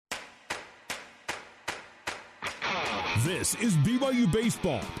This is BYU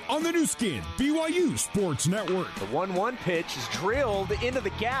Baseball on the new skin, BYU Sports Network. The 1-1 pitch is drilled into the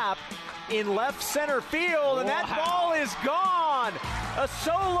gap in left center field, and that ball is gone. A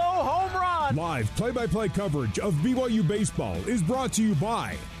solo home run. Live play-by-play coverage of BYU Baseball is brought to you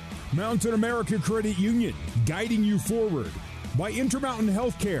by Mountain America Credit Union, guiding you forward. By Intermountain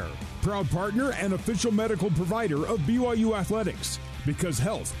Healthcare, proud partner and official medical provider of BYU Athletics, because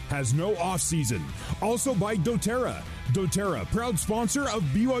health has no off-season. Also by doTERRA. doTERRA, proud sponsor of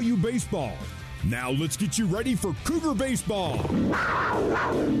BYU Baseball. Now let's get you ready for Cougar Baseball.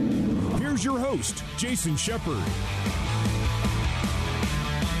 Here's your host, Jason Shepard.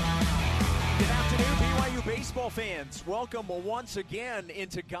 Good afternoon, BYU baseball fans. Welcome once again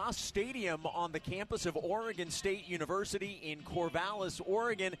into Goss Stadium on the campus of Oregon State University in Corvallis,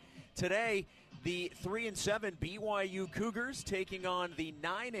 Oregon. Today, the 3-7 BYU Cougars taking on the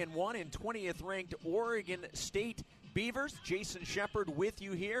 9-1 and 20th ranked Oregon State Beavers. Jason Shepard with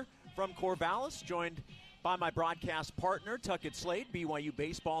you here from Corvallis, joined by my broadcast partner, Tuckett Slade, BYU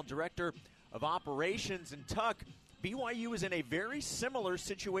Baseball Director of Operations. And Tuck, BYU was in a very similar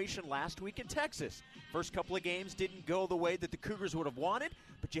situation last week in Texas. First couple of games didn't go the way that the Cougars would have wanted,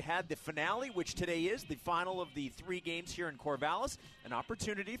 but you had the finale, which today is the final of the 3 games here in Corvallis, an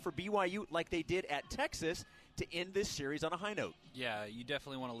opportunity for BYU, like they did at Texas, to end this series on a high note. Yeah, you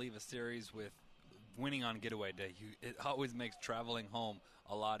definitely want to leave a series with winning on getaway day. It always makes traveling home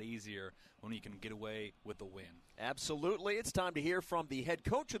a lot easier when you can get away with a win. Absolutely. It's time to hear from the head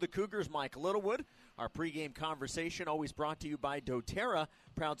coach of the Cougars, Mike Littlewood. Our pregame conversation always brought to you by doTERRA,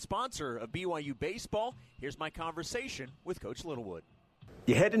 proud sponsor of BYU Baseball. Here's my conversation with Coach Littlewood.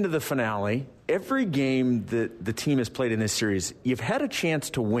 You head into the finale. Every game that the team has played in this series, you've had a chance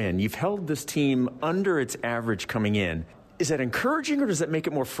to win. You've held this team under its average coming in. Is that encouraging or does that make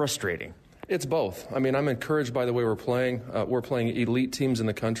it more frustrating? It's both. I mean, I'm encouraged by the way we're playing. We're playing elite teams in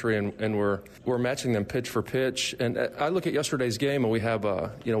the country, and we're matching them pitch for pitch. And I look at yesterday's game, and we have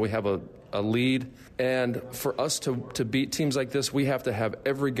a lead. And for us to beat teams like this, we have to have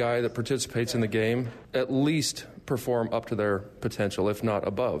every guy that participates in the game at least perform up to their potential, if not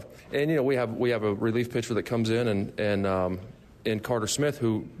above. And we have a relief pitcher that comes in and Carter Smith,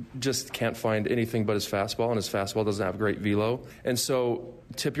 who just can't find anything but his fastball, and his fastball doesn't have great velo. And so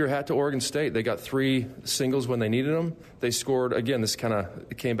tip your hat to Oregon State. They got 3 singles when they needed them. They scored, again, this kind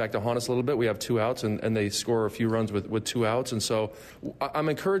of came back to haunt us a little bit. We have 2 outs, and they score a few runs with 2 outs. And so I'm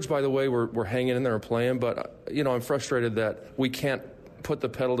encouraged by the way we're hanging in there and playing, but, I'm frustrated that we can't put the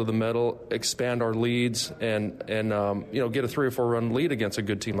pedal to the metal, expand our leads, and get a 3 or 4 run lead against a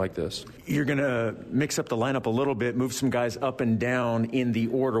good team like this. You're going to mix up the lineup a little bit, move some guys up and down in the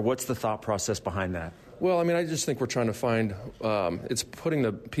order. What's the thought process behind that? Well, I mean, I just think we're trying to find it's putting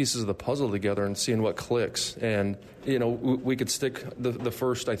the pieces of the puzzle together and seeing what clicks. And, we could stick the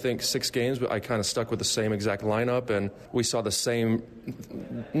first, I think, 6 games, but I kind of stuck with the same exact lineup, and we saw the same,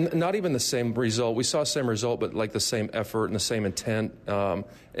 not even the same result. We saw the same result, but like the same effort and the same intent.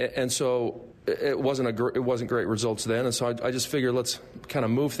 And so it wasn't great results then, and so I just figured let's kind of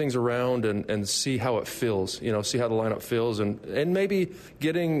move things around and see how it feels, see how the lineup feels, and maybe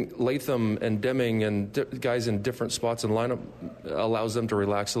getting Latham and Deming and guys in different spots in the lineup allows them to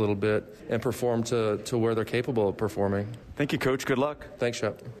relax a little bit and perform to where they're capable of performing. Thank you, Coach. Good luck. Thanks,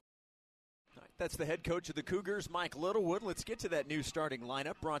 Shep. That's the head coach of the Cougars, Mike Littlewood. Let's get to that new starting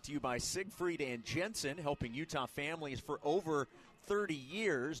lineup brought to you by Siegfried and Jensen, helping Utah families for over 30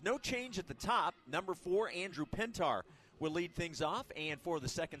 years. No change at the top. Number 4, Andrew Pintar will lead things off, and for the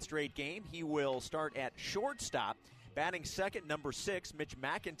second straight game, he will start at shortstop. Batting second, number 6, Mitch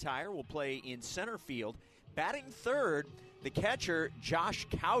McIntyre will play in center field. Batting third, the catcher, Josh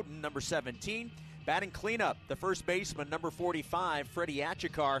Cowden, number 17. Batting cleanup, the first baseman, number 45, Freddie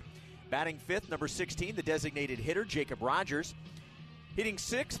Achikar. Batting fifth, number 16, the designated hitter, Jacob Rogers. Hitting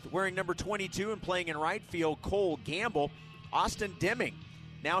sixth, wearing number 22 and playing in right field, Cole Gamble. Austin Deming,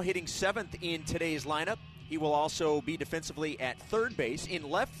 now hitting seventh in today's lineup. He will also be defensively at third base. In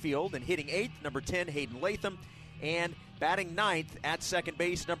left field and hitting eighth, number 10, Hayden Latham. And batting ninth at second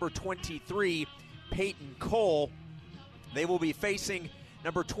base, number 23, Peyton Cole. They will be facing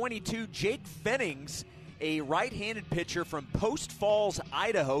number 22, Jake Fennings, a right-handed pitcher from Post Falls,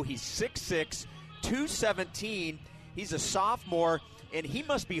 Idaho. He's 6'6", 217. He's a sophomore, and he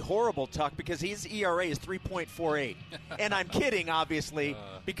must be horrible, Tuck, because his ERA is 3.48. And I'm kidding, obviously,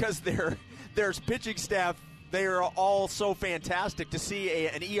 because their pitching staff, they are all so fantastic. To see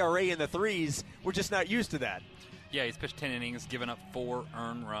an ERA in the threes, we're just not used to that. Yeah, he's pitched 10 innings, given up 4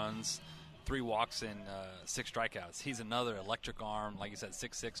 earned runs, 3 walks, and 6 strikeouts. He's another electric arm, like you said,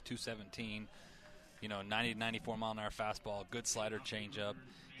 6'6", 217. 90 to 94 mile an hour fastball, good slider changeup.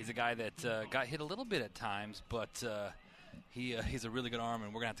 He's a guy that got hit a little bit at times, but he's a really good arm,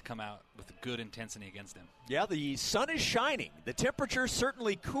 and we're going to have to come out with good intensity against him. Yeah, the sun is shining. The temperature's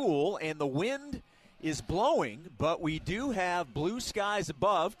certainly cool, and the wind is blowing, but we do have blue skies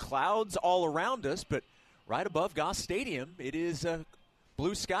above, clouds all around us, but right above Goss Stadium, it is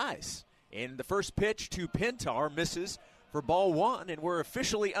blue skies. And the first pitch to Pintar misses for ball one, and we're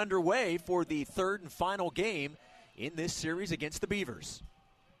officially underway for the third and final game in this series against the Beavers.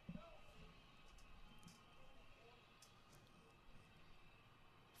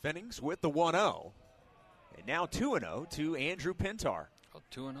 Fennings with the 1-0. And now 2-0 to Andrew Pintar.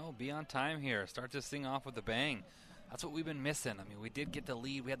 2-0, be on time here. Start this thing off with a bang. That's what we've been missing. I mean, we did get the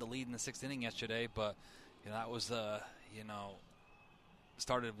lead. We had the lead in the 6th inning yesterday, but that was, we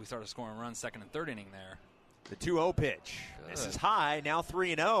started scoring runs 2nd and 3rd inning there. The 2-0 pitch. Good. This is high, now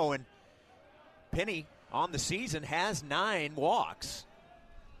 3-0, and Penny on the season has 9 walks.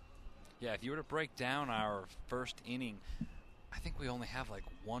 Yeah, if you were to break down our first inning, I think we only have like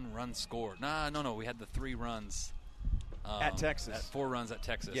 1 run scored. No, we had the 3 runs. At Texas. 4 runs at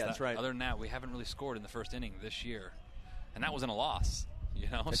Texas. Yeah, that's right. Other than that, we haven't really scored in the first inning this year. And that wasn't a loss,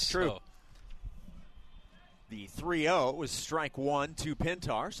 That's true. The 3-0 was strike 1 to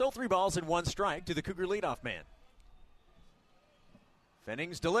Pintar. So 3 balls and 1 strike to the Cougar leadoff man.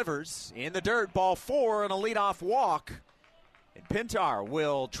 Fennings delivers in the dirt, ball 4 and a leadoff walk. And Pintar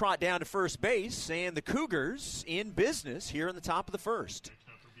will trot down to first base, and the Cougars in business here in the top of the first.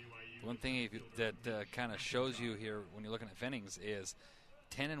 One thing that kind of shows you here when you're looking at Fennings is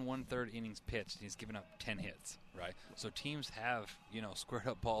 10 1/3 innings pitched. He's given up 10 hits, right? So teams have, squared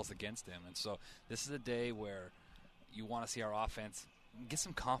up balls against him. And so this is a day where you want to see our offense get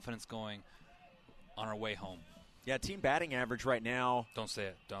some confidence going on our way home. Yeah, team batting average right now. Don't say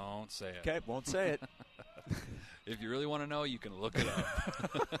it. Don't say it. Okay, won't say it. If you really want to know, you can look it up.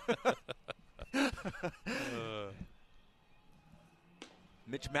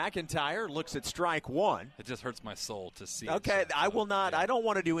 Mitch McIntyre looks at strike 1. It just hurts my soul to see. Okay, I will not. Yeah. I don't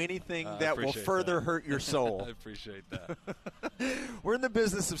want to do anything that will further hurt your soul. I appreciate that. We're in the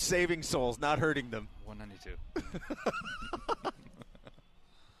business of saving souls, not hurting them. 192.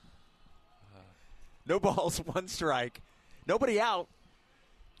 No balls, 1 strike. Nobody out.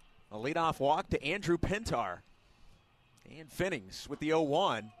 A leadoff walk to Andrew Pintar. And Fennings with the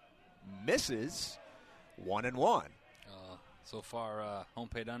 0-1. Misses 1-1. So far, home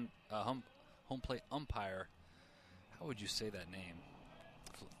plate umpire. How would you say that name?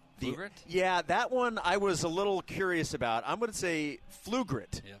 Flugrit? Yeah, that one I was a little curious about. I'm going to say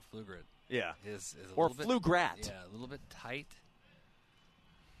Flugrit. Yeah, Flugrit. Yeah. Is or Flugrat. Yeah, a little bit tight.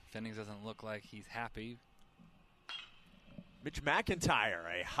 Fennings doesn't look like he's happy. Mitch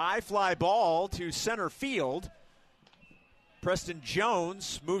McIntyre, a high fly ball to center field. Preston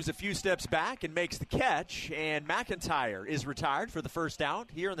Jones moves a few steps back and makes the catch, and McIntyre is retired for the first out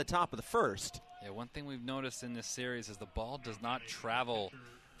here in the top of the first. Yeah, one thing we've noticed in this series is the ball does not travel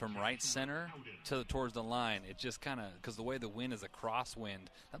from right center towards the line. It just kind of, because the way the wind is a crosswind,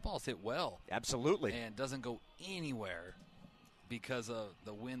 that ball's hit well. Absolutely. And doesn't go anywhere because of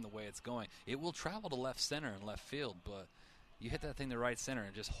the wind, the way it's going. It will travel to left center and left field, but you hit that thing to right center and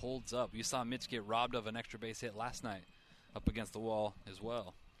it just holds up. You saw Mitch get robbed of an extra base hit last night up against the wall as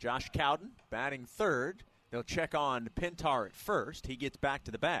well. Josh Cowden batting third. They'll check on Pintar at first. He gets back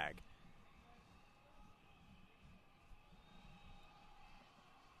to the bag.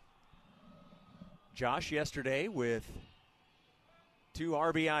 Josh yesterday with 2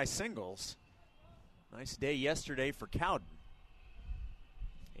 RBI singles. Nice day yesterday for Cowden.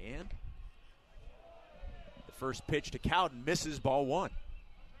 And the first pitch to Cowden misses, ball 1.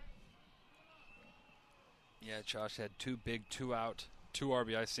 Yeah, Josh had 2 big 2-out, 2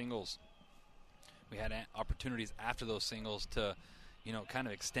 RBI singles. We had opportunities after those singles to, kind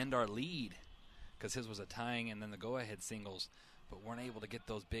of extend our lead because his was a tying and then the go-ahead singles, but weren't able to get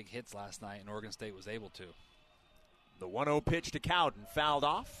those big hits last night, and Oregon State was able to. The 1-0 pitch to Cowden, fouled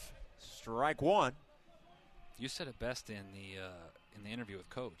off, strike 1. You said it best in the interview with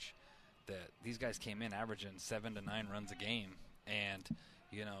Coach that these guys came in averaging 7 to 9 runs a game, and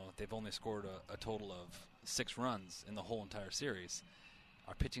they've only scored a total of 6 runs in the whole entire series.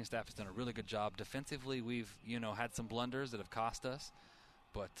 Our pitching staff has done a really good job. Defensively, we've, had some blunders that have cost us.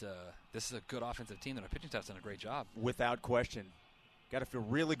 But this is a good offensive team, and our pitching staff's done a great job. Without question. Got to feel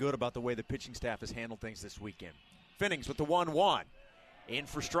really good about the way the pitching staff has handled things this weekend. Fennings with the 1-1. In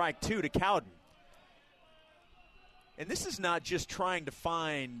for strike 2 to Cowden. And this is not just trying to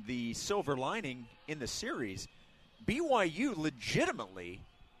find the silver lining in the series. BYU legitimately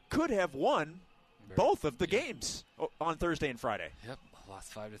could have won both of the games on Thursday and Friday. Yep,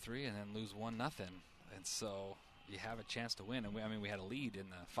 lost 5-3 and then lose 1-0, and so you have a chance to win. And we had a lead in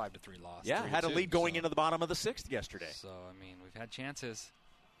the 5-3 loss. Yeah, had a lead going into the bottom of the 6th yesterday. So we've had chances.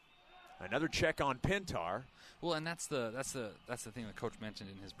 Another check on Pintar. Well, and that's the thing the coach mentioned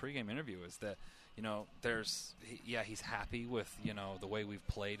in his pregame interview is that he's happy with the way we've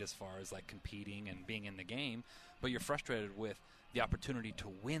played as far as like competing and being in the game, but you're frustrated with the opportunity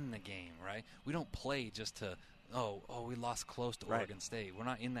to win the game, right? We don't play just to we lost close to Oregon State. We're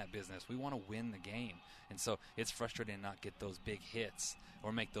not in that business. We want to win the game, and so it's frustrating to not get those big hits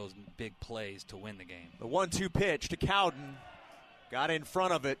or make those big plays to win the game. The 1-2 pitch to Cowden, got in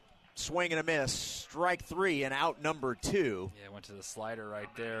front of it. Swing and a miss, strike 3 and out number 2. Yeah, went to the slider right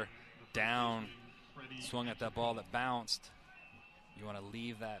there, down, swung at that ball that bounced. You want to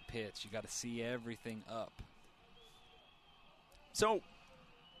leave that pitch. You got to see everything up. So,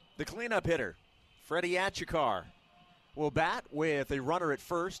 the cleanup hitter, Freddie Achikar, will bat with a runner at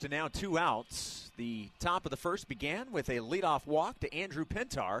first and now 2 outs. The top of the first began with a leadoff walk to Andrew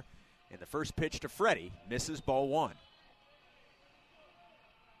Pintar, and the first pitch to Freddie misses, ball 1.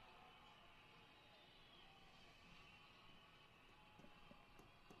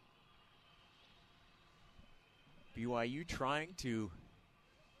 BYU trying to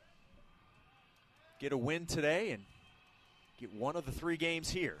get a win today and get one of the 3 games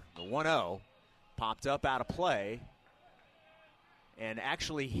here. The 1-0 popped up out of play and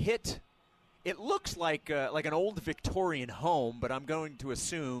actually hit. It looks like an old Victorian home, but I'm going to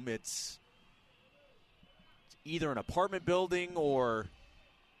assume it's either an apartment building or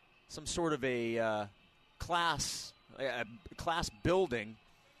some sort of a class building.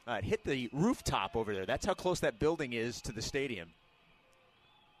 It hit the rooftop over there. That's how close that building is to the stadium.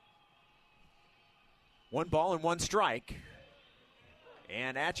 1 ball and 1 strike.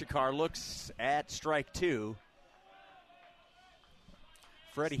 And Achikar looks at strike 2.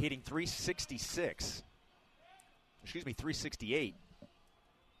 Freddie hitting 366. 368.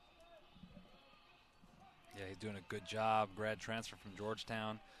 Yeah, he's doing a good job. Grad transfer from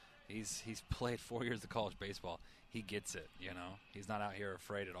Georgetown. He's played 4 years of college baseball. He gets it, He's not out here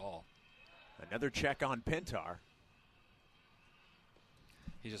afraid at all. Another check on Pintar.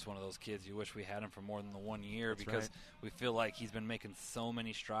 He's just one of those kids you wish we had him for more than the 1 year. That's because right. We feel like he's been making so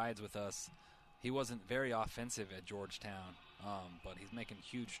many strides with us. He wasn't very offensive at Georgetown, but he's making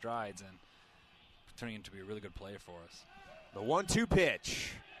huge strides and turning into be a really good player for us. The 1-2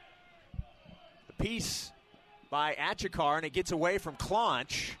 pitch. The piece by Achikar, and it gets away from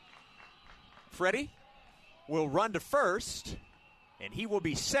Claunch. Freddie will run to first, and he will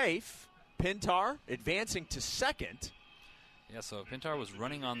be safe. Pintar advancing to second. Yeah, so Pintar was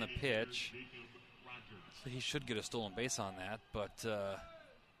running on the pitch, so he should get a stolen base on that. But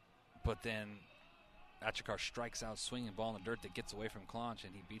then Achikar strikes out, swinging the ball in the dirt that gets away from Claunch,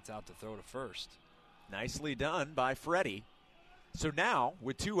 and he beats out to throw to first. Nicely done by Freddie. So now,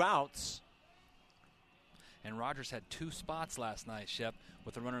 with 2 outs. And Rogers had 2 spots last night, Shep,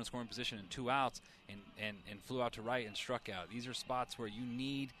 with a runner in scoring position and 2 outs, and flew out to right and struck out. These are spots where you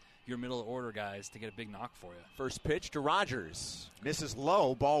need your middle order guys to get a big knock for you. First pitch to Rogers. Misses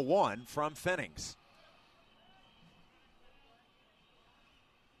low, ball 1 from Fennings.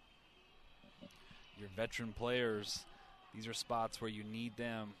 Your veteran players, these are spots where you need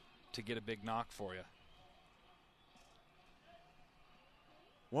them to get a big knock for you.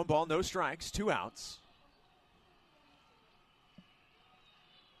 1 ball, no strikes, 2 outs.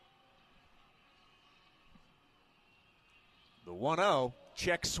 The 1-0,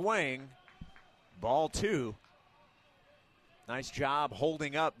 check swing, ball 2. Nice job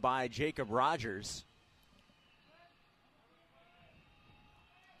holding up by Jacob Rogers.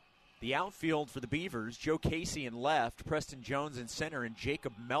 The outfield for the Beavers, Joe Casey in left, Preston Jones in center, and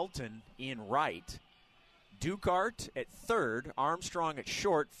Jacob Melton in right. Dukart at third, Armstrong at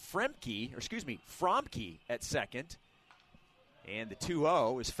short, Fromke at second. And the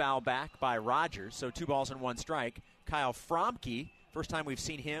 2-0 is fouled back by Rogers, so 2 balls and 1 strike. Kyle Fromke, first time we've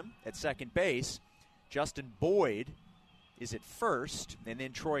seen him at second base. Justin Boyd is at first, and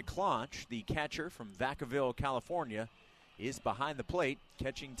then Troy Claunch, the catcher from Vacaville, California, is behind the plate,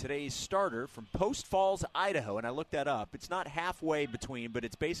 catching today's starter from Post Falls, Idaho. And I looked that up. It's not halfway between, but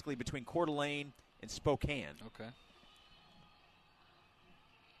it's basically between Coeur d'Alene and Spokane. Okay.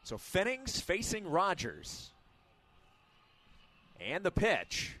 So Fennings facing Rogers. And the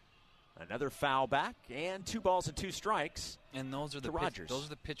pitch. Another foul back, and 2 balls and 2 strikes. And those are the Rogers. Those are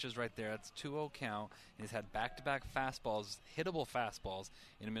the pitches right there. That's 2-0 count. And he's had back-to-back fastballs, hittable fastballs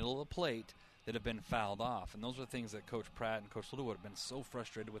in the middle of the plate that have been fouled off. And those are things that Coach Pratt and Coach Little would have been so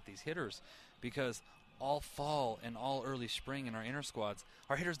frustrated with these hitters, because all fall and all early spring in our inner squads,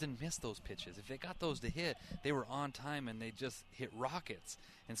 our hitters didn't miss those pitches. If they got those to hit, they were on time and they just hit rockets.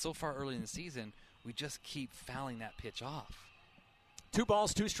 And so far early in the season, we just keep fouling that pitch off. 2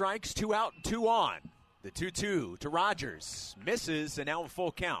 balls, 2 strikes, 2 out, 2 on. The 2-2 to Rogers. Misses, and now a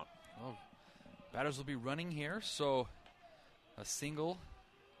full count. Well, batters will be running here, so a single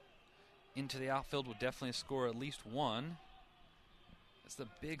into the outfield will definitely score at least 1. It's a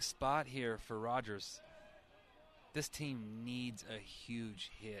big spot here for Rogers. This team needs a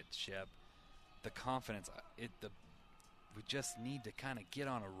huge hit, Shep. The confidence, we just need to kind of get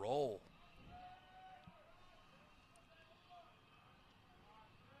on a roll.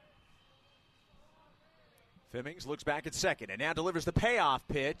 Femmings looks back at second and now delivers the payoff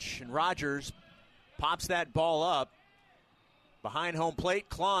pitch, and Rogers pops that ball up. Behind home plate,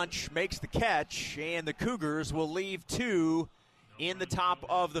 Claunch makes the catch, and the Cougars will leave 2 in the top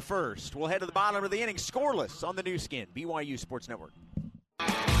of the first. We'll head to the bottom of the inning, scoreless on the new skin, BYU Sports Network.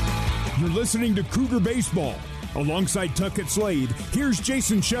 You're listening to Cougar Baseball. Alongside Tuckett Slade, here's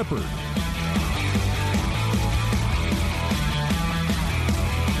Jason Shepard.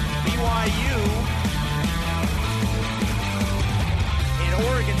 BYU and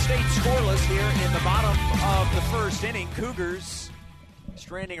Oregon State scoreless here in the bottom of the first inning. Cougars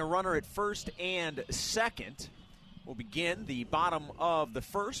stranding a runner at first and second. We'll begin the bottom of the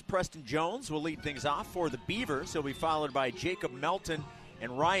first. Preston Jones will lead things off for the Beavers. He'll be followed by Jacob Melton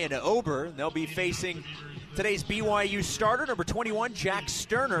and Ryan Ober. They'll be facing today's BYU starter, number 21, Jack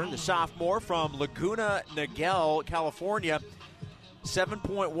Sterner, the sophomore from Laguna Niguel, California.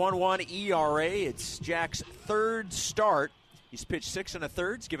 7.11 ERA. It's Jack's third start. He's pitched 6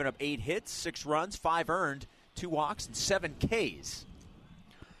 1/3. He's given up 8 hits, 6 runs, 5 earned, 2 walks, and 7 Ks.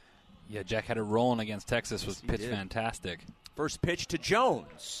 Yeah, Jack had it rolling against Texas. Was pitched fantastic. First pitch to Jones,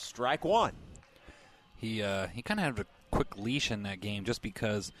 strike 1. He kind of had a quick leash in that game just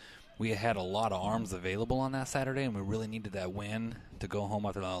because we had a lot of arms available on that Saturday, and we really needed that win to go home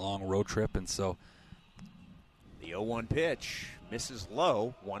after that long road trip. And so the 0-1 pitch misses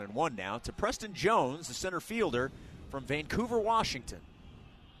low, 1-1 now to Preston Jones, the center fielder from Vancouver, Washington.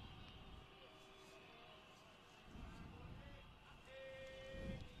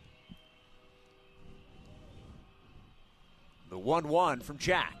 The 1-1 from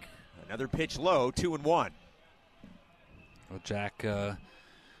Jack. Another pitch low, 2-1. Well, Jack,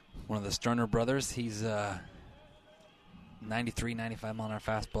 one of the Sterner brothers, he's 93, 95 mile an hour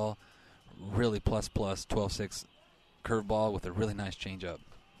fastball, really plus 12-6 curveball with a really nice changeup.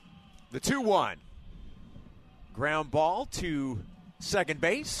 The 2-1. Ground ball to second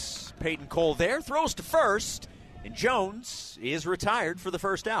base. Peyton Cole there, throws to first, and Jones is retired for the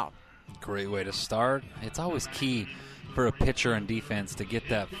first out. Great way to start. It's always key for a pitcher and defense to get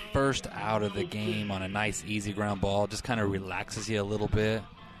that first out of the game on a nice, easy ground ball. Just kind of relaxes you a little bit.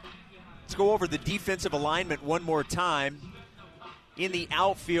 Let's go over the defensive alignment one more time. In the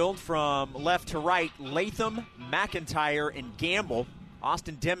outfield from left to right, Latham, McIntyre, and Gamble.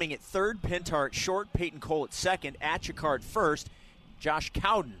 Austin Deming at third, Pintar at short, Peyton Cole at second, Atchikar at first, Josh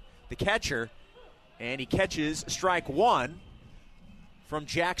Cowden, the catcher, and he catches strike 1 from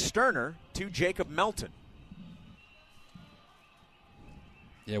Jack Sterner to Jacob Melton.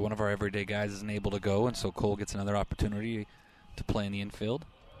 Yeah, one of our everyday guys isn't able to go, and so Cole gets another opportunity to play in the infield.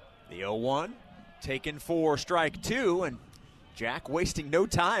 The 0-1 taken for strike 2, and Jack wasting no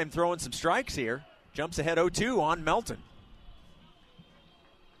time throwing some strikes here. Jumps ahead 0-2 on Melton.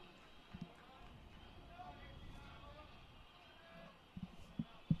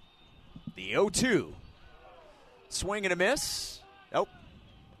 The 0-2. Swing and a miss. Nope.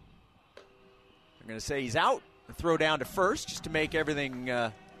 I'm going to say he's out. Throw down to first just to make everything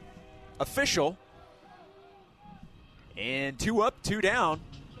official. And 2 up, 2 down.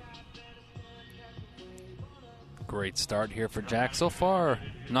 Great start here for Jack so far.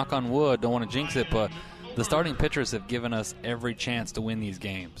 Knock on wood, don't want to jinx it, but the starting pitchers have given us every chance to win these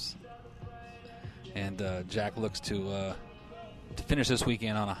games. And Jack looks to finish this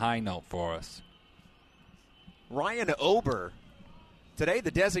weekend on a high note for us. Ryan Ober, today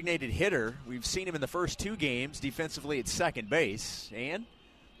the designated hitter. We've seen him in the first 2 games defensively at second base, and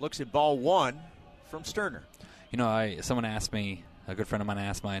looks at ball 1 from Sterner. You know, someone asked me, a good friend of mine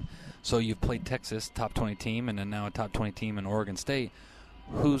asked mine, so you've played Texas, top 20 team, and then now a top 20 team in Oregon State.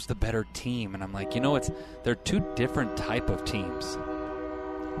 Who's the better team? And I'm like, they're 2 different type of teams.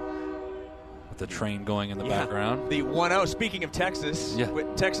 With the train going in the background. The 1-0, speaking of Texas,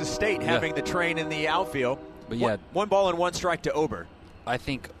 with Texas State having the train in the outfield. But 1 ball and 1 strike to Ober. I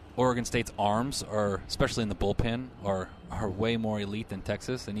think Oregon State's arms, are, especially in the bullpen, are way more elite than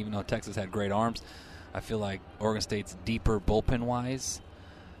Texas. And even though Texas had great arms, I feel like Oregon State's deeper bullpen-wise.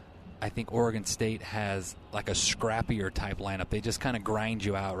 I think Oregon State has like a scrappier type lineup. They just kind of grind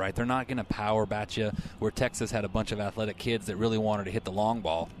you out, right? They're not going to power bat you, where Texas had a bunch of athletic kids that really wanted to hit the long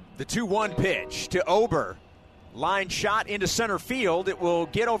ball. The 2-1 pitch to Ober. Line shot into center field. It will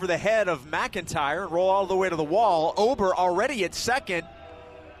get over the head of McIntyre and roll all the way to the wall. Ober already at second,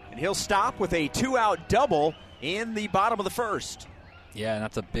 and he'll stop with a 2-out double in the bottom of the first. Yeah, and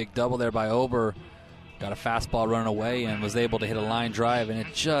that's a big double there by Ober. Got a fastball running away and was able to hit a line drive, and it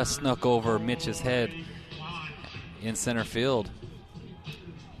just snuck over Mitch's head in center field.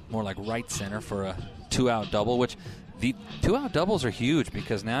 More like right center for a 2-out double, which the 2-out doubles are huge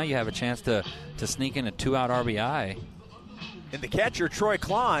because now you have a chance to sneak in a 2-out RBI. And the catcher, Troy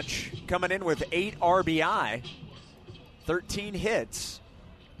Claunch, coming in with 8 RBI, 13 hits.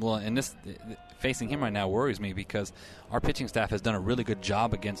 Well, and this facing him right now worries me because our pitching staff has done a really good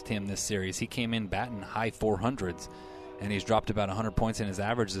job against him this series. He came in batting high 400s, and he's dropped about 100 points in his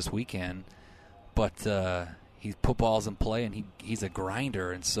average this weekend. But he put balls in play, and he's a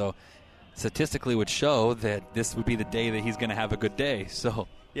grinder, and so statistically would show that this would be the day that he's going to have a good day. So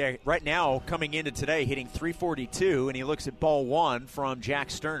yeah, right now coming into today hitting .342, and he looks at ball one from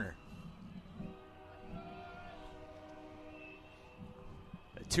Jack Sterner.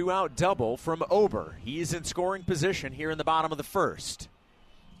 2-out double from Ober. He's in scoring position here in the bottom of the first.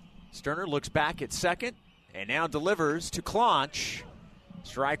 Sterner looks back at second and now delivers to Claunch.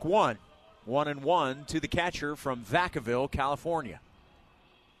 Strike one. 1-1 to the catcher from Vacaville, California.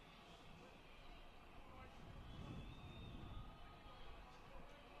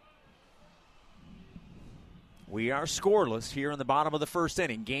 We are scoreless here in the bottom of the first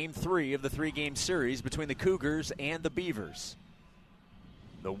inning. Game 3 of the 3-game series between the Cougars and the Beavers.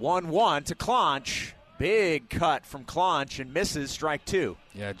 The 1-1 to Claunch. Big cut from Claunch and misses, strike 2.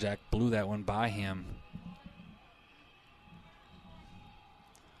 Yeah, Jack blew that one by him.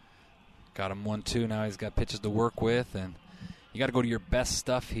 Got him 1-2. Now he's got pitches to work with, and you got to go to your best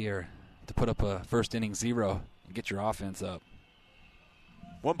stuff here to put up a first inning 0 and get your offense up.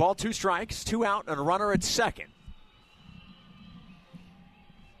 1 ball, 2 strikes, 2 out, and a runner at second.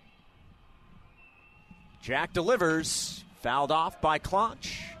 Jack delivers. Fouled off by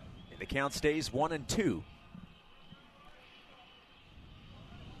Claunch, and the count stays 1-2.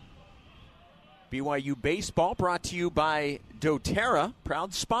 BYU Baseball brought to you by doTERRA,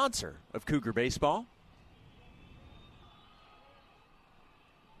 proud sponsor of Cougar Baseball.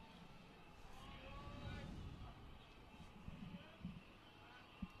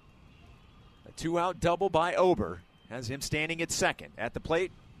 A 2-out double by Ober has him standing at second. At the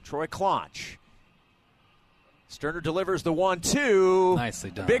plate, Troy Claunch. Sterner delivers the 1-2.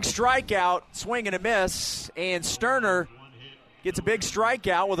 Nicely done. Big strikeout, swing and a miss, and Sterner gets a big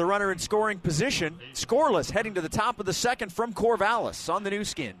strikeout with a runner in scoring position. Scoreless heading to the top of the second from Corvallis on the new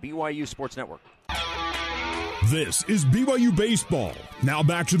skin, BYU Sports Network. This is BYU Baseball. Now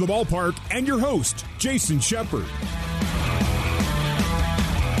back to the ballpark and your host, Jason Shepard.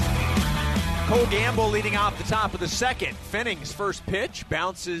 Cole Gamble leading off the top of the second. Fenning's first pitch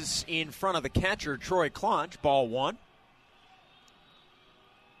bounces in front of the catcher, Troy Claunch. Ball 1.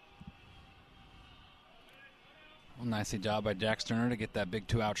 Well, nicely job by Jack Sterner to get that big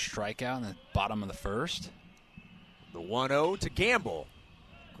 2-out strikeout in the bottom of the first. The 1-0 to Gamble.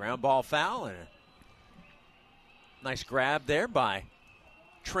 Ground ball foul and a nice grab there by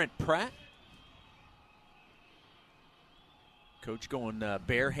Trent Pratt. Coach going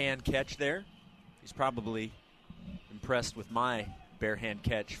bare hand catch there. He's probably impressed with my bare hand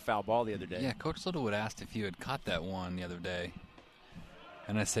catch foul ball the other day. Yeah, Coach Littlewood asked if you had caught that one the other day.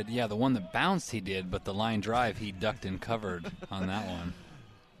 And I said, yeah, the one that bounced he did, but the line drive he ducked and covered on that one.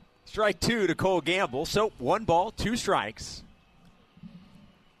 Strike 2 to Cole Gamble. So 1 ball, 2 strikes.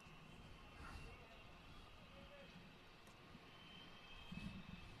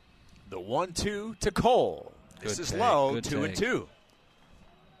 The 1-2 to Cole. This is low, 2-2.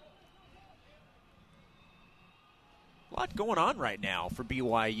 A lot going on right now for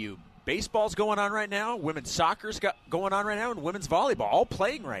BYU. Baseball's going on right now. Women's soccer's going on right now. And women's volleyball all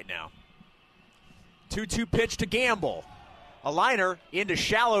playing right now. 2-2 pitch to Gamble. A liner into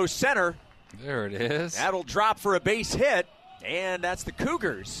shallow center. There it is. That'll drop for a base hit. And that's the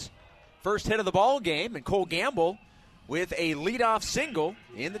Cougars' first hit of the ball game. And Cole Gamble with a leadoff single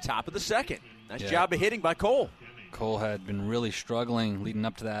in the top of the second. Nice job of hitting by Cole. Cole had been really struggling leading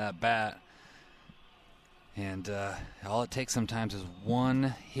up to that bat. And all it takes sometimes is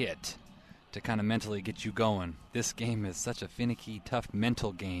one hit to kind of mentally get you going. This game is such a finicky, tough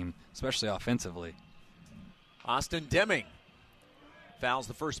mental game, especially offensively. Austin Deming fouls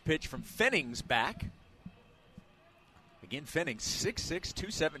the first pitch from Fennings back. Again, Fennings, 6'6",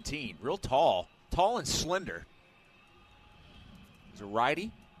 217. Real tall and slender. He's a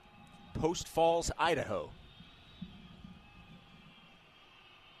righty, Post Falls, Idaho.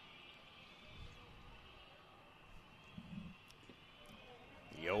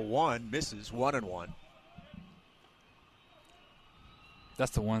 The 0-1 misses 1-1.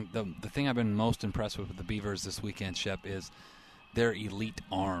 That's the thing I've been most impressed with the Beavers this weekend, Shep, is their elite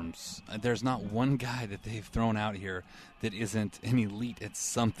arms. There's not one guy that they've thrown out here that isn't an elite at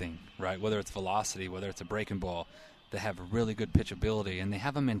something, right? Whether it's velocity, whether it's a breaking ball. They have really good pitchability, and they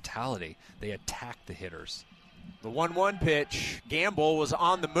have a mentality. They attack the hitters. The 1-1 pitch. Gamble was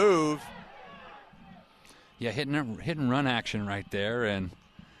on the move. Yeah, hit and run action right there, and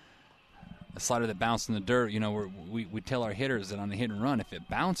a slider that bounced in the dirt. You know, we tell our hitters that on the hit and run, if it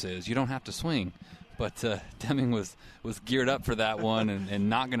bounces, you don't have to swing. But Deming was geared up for that one and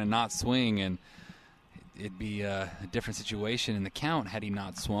not going to not swing, and it'd be a different situation in the count had he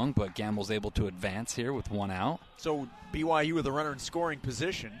not swung, but Gamble's able to advance here with one out. So BYU with a runner in scoring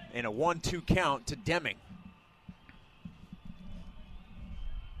position and a 1-2 count to Deming.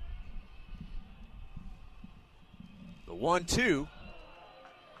 The 1-2,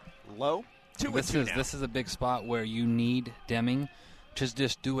 low, 2-2 now. This is a big spot where you need Deming to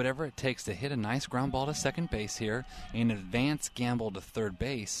just do whatever it takes to hit a nice ground ball to second base here and advance Gamble to third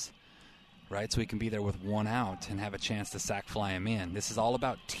base, right, so he can be there with one out and have a chance to sac fly him in. This is all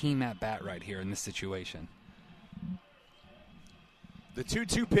about team at bat right here in this situation. The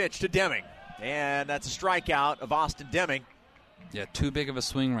 2-2 pitch to Deming, and that's a strikeout of Austin Deming. Yeah, too big of a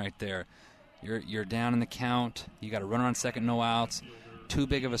swing right there. You're down in the count. You got a runner on second, no outs. Too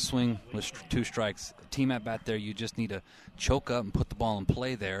big of a swing with 2 strikes. Team at bat there, you just need to choke up and put the ball in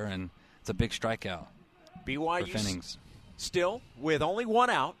play there, and it's a big strikeout. BYU still with only one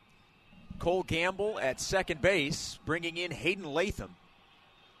out. Cole Gamble at second base, bringing in Hayden Latham.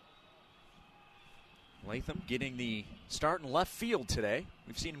 Latham getting the start in left field today.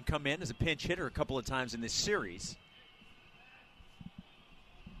 We've seen him come in as a pinch hitter a couple of times in this series.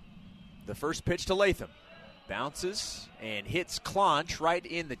 The first pitch to Latham. Bounces and hits Clonch right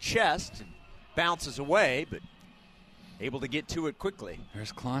in the chest. And bounces away, but able to get to it quickly.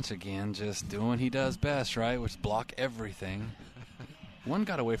 There's Clonch again, just doing what he does best, right, which block everything. One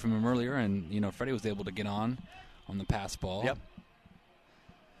got away from him earlier, and, Freddie was able to get on the pass ball. Yep.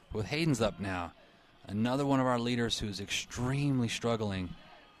 With Hayden's up now, another one of our leaders who's extremely struggling.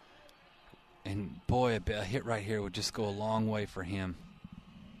 And, boy, a hit right here would just go a long way for him.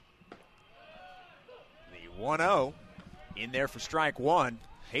 The 1-0 in there for strike one.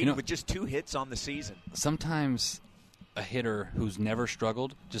 Hayden with just 2 hits on the season. Sometimes a hitter who's never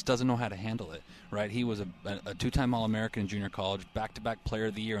struggled just doesn't know how to handle it, right? He was a 2-time All-American in junior college, back-to-back player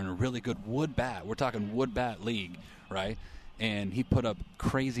of the year, and a really good wood bat. We're talking wood bat league, right? And he put up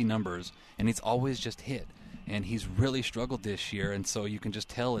crazy numbers, and he's always just hit. And he's really struggled this year, and so you can just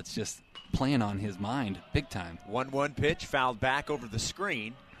tell it's just playing on his mind big time. 1-1 pitch, fouled back over the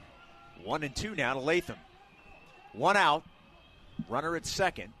screen. 1-2 now to Latham. 1 out. Runner at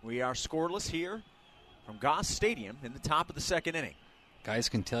second. We are scoreless here from Goss Stadium in the top of the second inning. Guys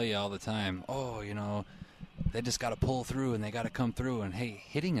can tell you all the time, they just got to pull through and they got to come through. And, hey,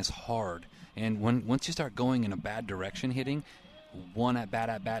 hitting is hard. And once you start going in a bad direction hitting, one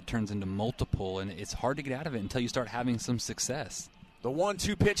at-bat turns into multiple, and it's hard to get out of it until you start having some success. The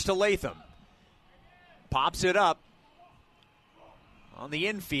 1-2 pitch to Latham. Pops it up on the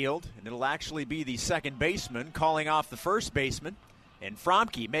infield, and it'll actually be the second baseman calling off the first baseman. And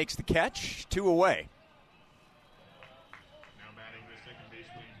Fromke makes the catch, 2 away. Now batting the second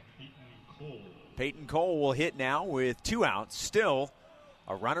baseman, Peyton Cole. Peyton Cole will hit now with 2 outs. Still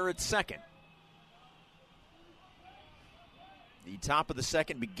a runner at second. The top of the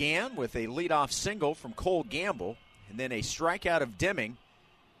second began with a leadoff single from Cole Gamble, and then a strikeout of Deming,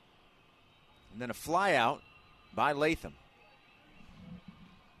 and then a flyout by Latham.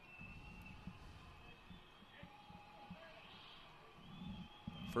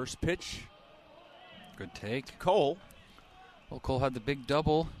 First pitch. Good take. Cole. Well, Cole had the big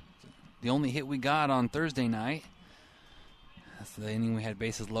double. The only hit we got on Thursday night. That's the inning we had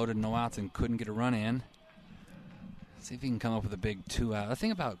bases loaded, no outs, and couldn't get a run in. See if he can come up with a big 2 out. The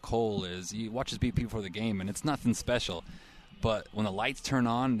thing about Cole is you watch his BP before the game, and it's nothing special. But when the lights turn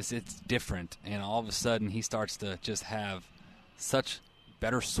on, it's different. And all of a sudden, he starts to just have such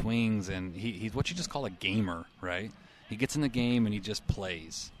better swings. And he's what you just call a gamer, right? He gets in the game, and he just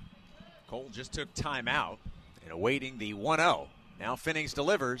plays. Cole just took time out and awaiting the 1-0. Now Finnings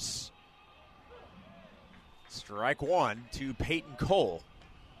delivers. Strike one to Peyton Cole.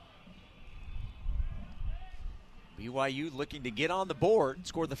 BYU looking to get on the board,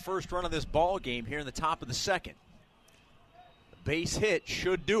 score the first run of this ball game here in the top of the second. The base hit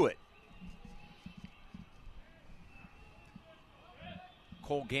should do it.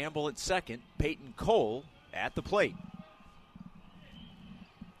 Cole Gamble at second, Peyton Cole at the plate.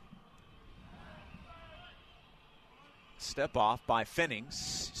 Step off by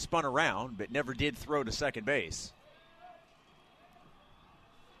Finnings, spun around, but never did throw to second base.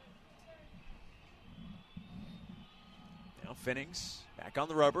 Now Finnings back on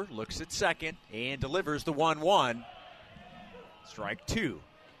the rubber, looks at second, and delivers the 1-1. Strike two.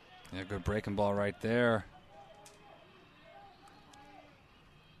 Yeah, good breaking ball right there.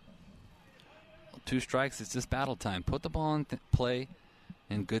 2 strikes, it's just battle time. Put the ball in play,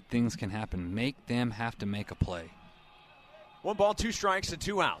 and good things can happen. Make them have to make a play. 1 ball, 2 strikes, and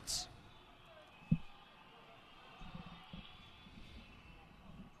 2 outs.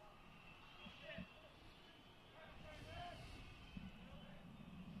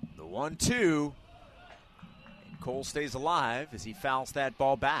 The 1-2. And Cole stays alive as he fouls that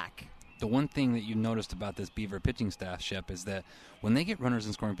ball back. The one thing that you noticed about this Beaver pitching staff, Shep, is that when they get runners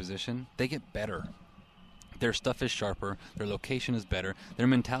in scoring position, they get better. Their stuff is sharper, their location is better, their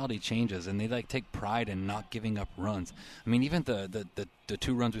mentality changes, and they take pride in not giving up runs. I mean, even the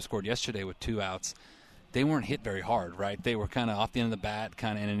 2 runs we scored yesterday with 2 outs, they weren't hit very hard, right? They were kind of off the end of the bat,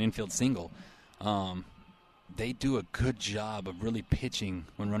 kind of in an infield single. They do a good job of really pitching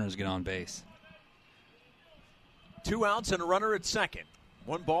when runners get on base. 2 outs and a runner at second.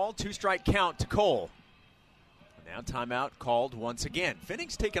 1 ball, 2 strike count to Cole. Now timeout called once again.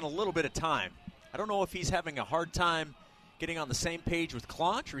 Finnings taking a little bit of time. I don't know if he's having a hard time getting on the same page with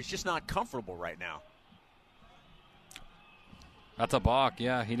Claunch or he's just not comfortable right now. That's a balk,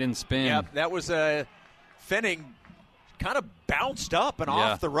 yeah. He didn't spin. Yep, that was a Finning kind of bounced up and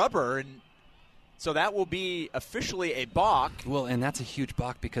off the rubber, and so that will be officially a balk. Well, and that's a huge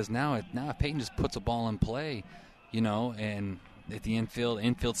balk because now if Peyton just puts a ball in play, and at the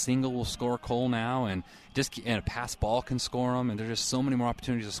infield single will score Cole now, and a pass ball can score him, and there's just so many more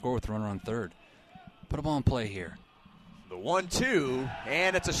opportunities to score with the runner on third. Put a ball in play here. The 1-2,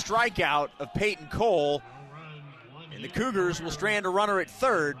 and it's a strikeout of Peyton Cole, and the Cougars will strand a runner at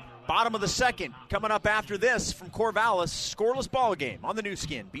third. Bottom of the second, coming up after this from Corvallis, scoreless ball game on the new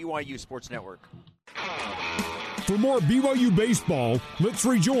skin, BYU Sports Network. For more BYU baseball, let's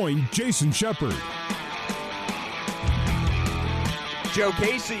rejoin Jason Shepard. Joe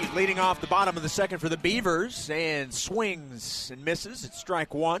Casey leading off the bottom of the second for the Beavers, and swings and misses. It's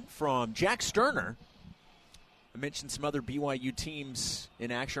strike one from Jack Sterner. I mentioned some other BYU teams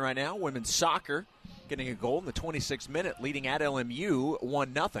in action right now. Women's soccer getting a goal in the 26th minute, leading at LMU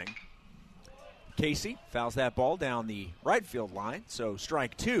 1-0. Casey fouls that ball down the right field line, so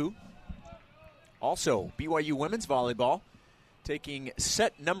strike two. Also, BYU women's volleyball taking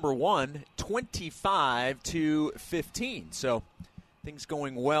set number 1, 25-15. So things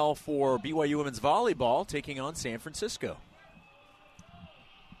going well for BYU women's volleyball taking on San Francisco.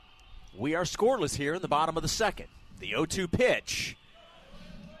 We are scoreless here in the bottom of the second. The 0-2 pitch.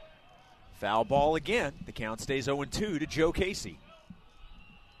 Foul ball again. The count stays 0-2 to Joe Casey.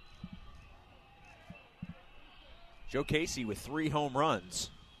 Joe Casey with 3 home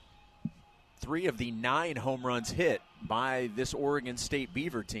runs. 3 of the 9 home runs hit by this Oregon State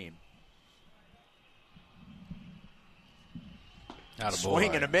Beaver team.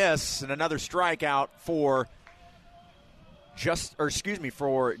 Swing and a miss, and another strikeout for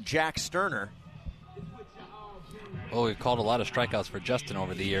Jack Sterner. Oh, we've called a lot of strikeouts for Justin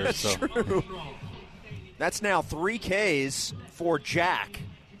over the years. That's true. That's now 3 Ks for Jack.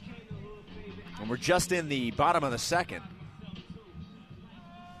 And we're just in the bottom of the second.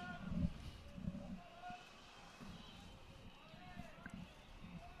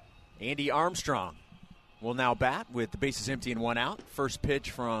 Andy Armstrong will now bat with the bases empty and 1 out. First pitch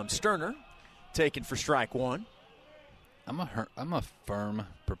from Sterner, taken for strike one. I'm a firm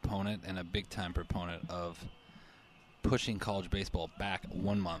proponent and a big-time proponent of pushing college baseball back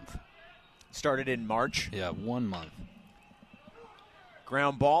 1 month. Started in March. Yeah, 1 month.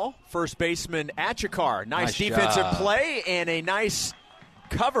 Ground ball, first baseman Achikar. Nice defensive play and a nice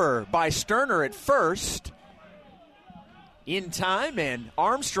cover by Sterner at first. In time, and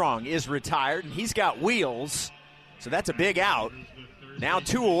Armstrong is retired, and he's got wheels, so that's a big out. Now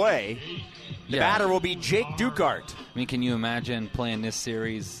 2 away. The batter will be Jake Dukart. I mean, can you imagine playing this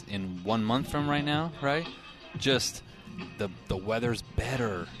series in 1 month from right now, right? Just the weather's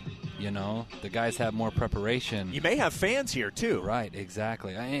better. The guys have more preparation. You may have fans here, too. Right,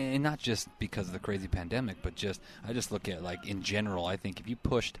 exactly. And not just because of the crazy pandemic, but I just look at, in general, I think if you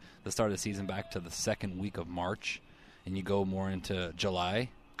pushed the start of the season back to the second week of March and you go more into July.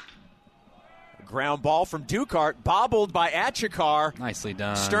 Ground ball from Ducart, bobbled by Achikar. Nicely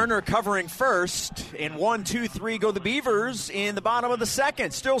done. Sterner covering first, and 1, 2, 3 go the Beavers in the bottom of the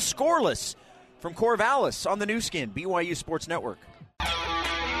second. Still scoreless from Corvallis on the new skin, BYU Sports Network.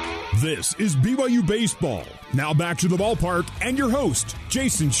 This is BYU Baseball. Now back to the ballpark and your host,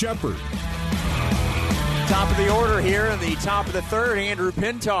 Jason Shepard. Top of the order here in the top of the third. Andrew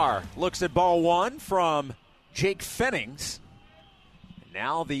Pintar looks at ball one from Jake Fennings.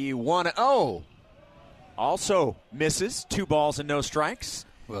 Now the 1-0 also misses. 2 balls and no strikes.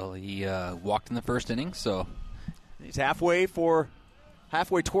 Well, he walked in the first inning, so he's halfway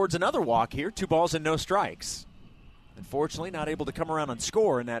towards another walk here. 2 balls and no strikes. Unfortunately, not able to come around and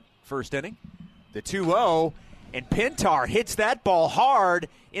score in that first inning. The 2-0, and Pintar hits that ball hard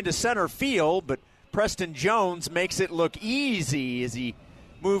into center field, but Preston Jones makes it look easy as he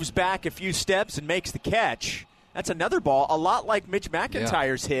moves back a few steps and makes the catch. That's another ball, a lot like Mitch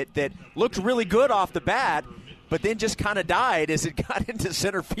McIntyre's hit, that looked really good off the bat, but then just kind of died as it got into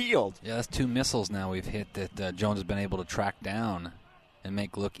center field. Yeah, that's 2 missiles now we've hit that Jones has been able to track down and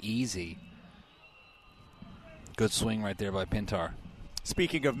make look easy. Good swing right there by Pintar.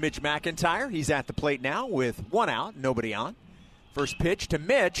 Speaking of Mitch McIntyre, he's at the plate now with 1 out, nobody on. First pitch to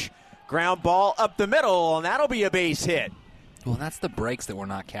Mitch, ground ball up the middle, and that'll be a base hit. Well, that's the breaks that we're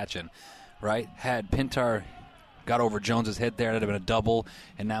not catching, right? Had Pintar got over Jones's head there, that'd have been a double,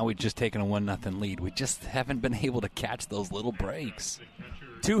 and now we've just taken a 1-0 lead. We just haven't been able to catch those little breaks.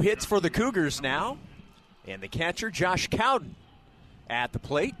 2 hits for the Cougars now, and the catcher, Josh Cowden, at the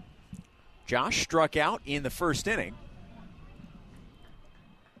plate. Josh struck out in the first inning.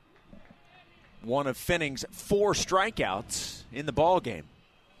 One of Fenning's 4 strikeouts in the ball game.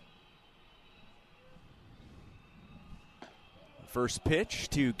 First pitch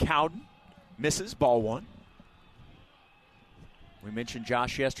to Cowden, misses, ball 1. We mentioned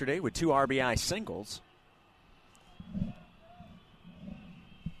Josh yesterday with 2 RBI singles.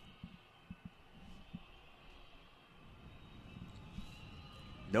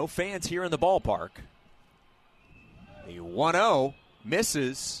 No fans here in the ballpark. The 1-0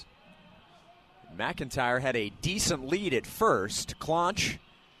 misses. McIntyre had a decent lead at first. Claunch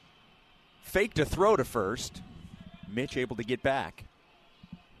faked a throw to first. Mitch able to get back.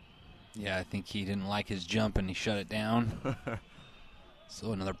 Yeah, I think he didn't like his jump and he shut it down.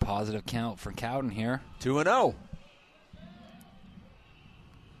 So another positive count for Cowden here. 2-0.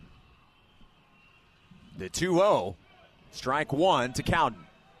 The 2-0. Strike 1 to Cowden.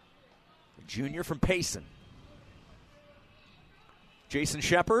 Junior from Payson. Jason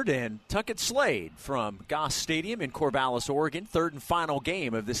Shepard and Tuckett Slade from Goss Stadium in Corvallis, Oregon. Third and final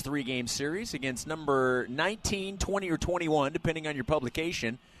game of this 3-game series against number 19, 20, or 21, depending on your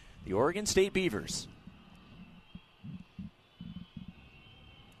publication, the Oregon State Beavers.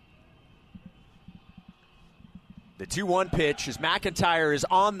 The 2-1 pitch as McIntyre is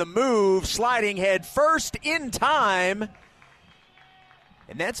on the move, sliding head first in time.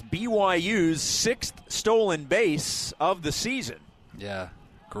 And that's BYU's 6th stolen base of the season. Yeah,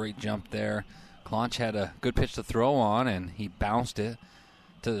 great jump there. Claunch had a good pitch to throw on, and he bounced it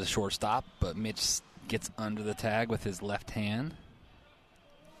to the shortstop, but Mitch gets under the tag with his left hand.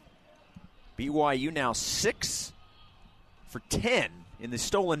 BYU now 6 for 10 in the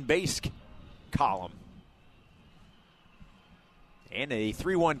stolen base column. And a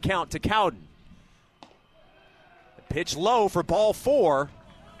 3-1 count to Cowden. The pitch low for ball 4.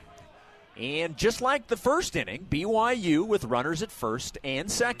 And just like the first inning, BYU with runners at first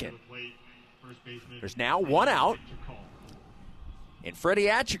and second. There's now 1 out. And Freddie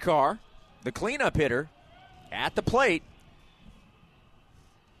Achikar, the cleanup hitter, at the plate.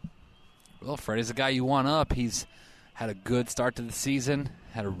 Well, Freddie's the guy you want up. He's had a good start to the season,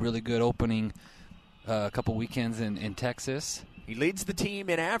 had a really good opening a couple weekends in Texas. He leads the team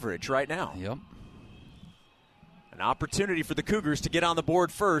in average right now. Yep. An opportunity for the Cougars to get on the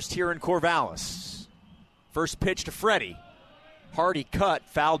board first here in Corvallis. First pitch to Freddie. Hardy cut,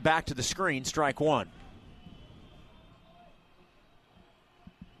 fouled back to the screen, strike 1.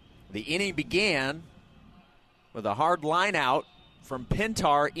 The inning began with a hard line out from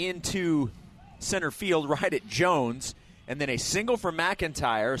Pintar into center field right at Jones, and then a single for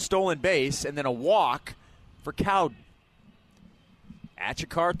McIntyre, stolen base, and then a walk for Cowden.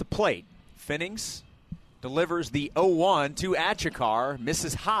 Achikar at the plate. Fennings delivers the 0-1 to Achikar,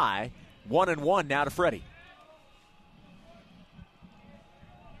 misses high, 1-1 now to Freddie.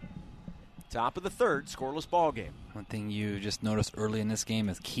 Top of the third, scoreless ball game. One thing you just noticed early in this game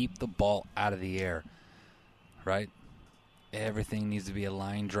is keep the ball out of the air, right? Everything needs to be a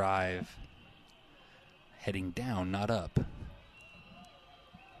line drive, heading down, not up.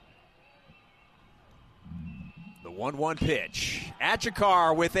 The 1-1 pitch.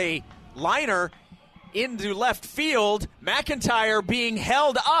 Achikar with a liner into left field. McIntyre being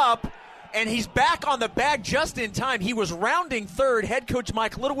held up, and he's back on the bag just in time. He was rounding third. Head coach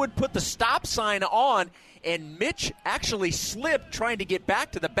Mike Littlewood put the stop sign on, and Mitch actually slipped trying to get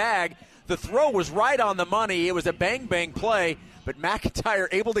back to the bag. The throw was right on the money. It was a bang-bang play, but McIntyre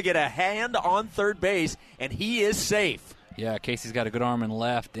able to get a hand on third base, and he is safe. Yeah, Casey's got a good arm in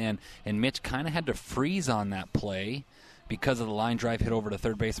left, and Mitch kind of had to freeze on that play because of the line drive hit over the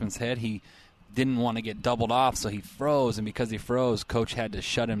third baseman's head. He didn't want to get doubled off, so he froze, and because he froze, Coach had to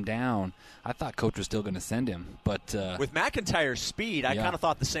shut him down. I thought Coach was still going to send him, but with McIntyre's speed, I kind of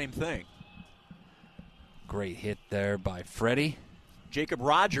thought the same thing. Great hit there by Freddie. Jacob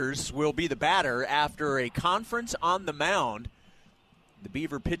Rogers will be the batter after a conference on the mound. The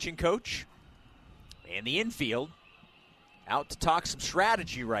Beaver pitching coach and the infield out to talk some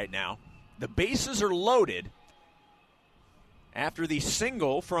strategy right now. The bases are loaded after the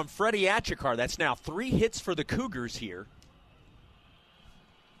single from Freddie Achikar. That's now 3 hits for the Cougars here.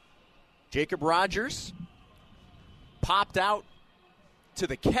 Jacob Rogers popped out to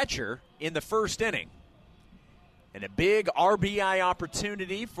the catcher in the first inning. And a big RBI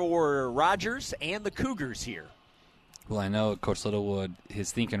opportunity for Rogers and the Cougars here. Well, I know Coach Littlewood,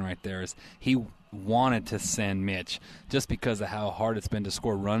 his thinking right there is he wanted to send Mitch just because of how hard it's been to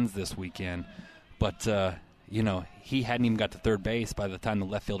score runs this weekend. But, he hadn't even got to third base by the time the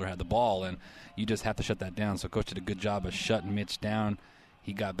left fielder had the ball, and you just have to shut that down. So Coach did a good job of shutting Mitch down.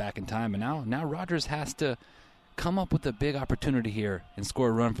 He got back in time, and now Rogers has to come up with a big opportunity here and score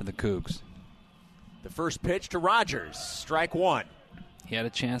a run for the Cougs. The first pitch to Rogers, strike one. He had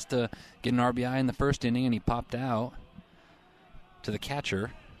a chance to get an RBI in the first inning, and he popped out to the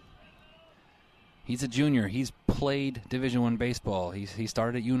catcher. He's a junior. He's played Division I baseball. He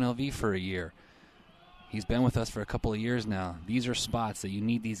started at UNLV for a year. He's been with us for a couple of years now. These are spots that you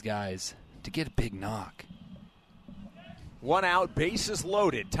need these guys to get a big knock. 1 out, bases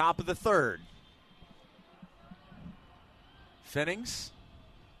loaded, top of the third. Fennings,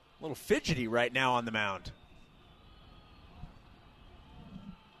 a little fidgety right now on the mound.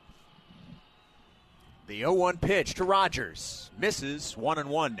 The 0-1 pitch to Rogers. Misses,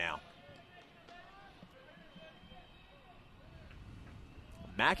 1-1 now.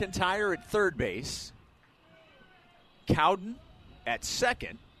 McIntyre at third base. Cowden at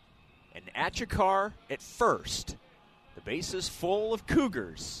second. And Achikar at first. The bases full of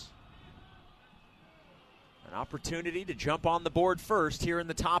Cougars. An opportunity to jump on the board first here in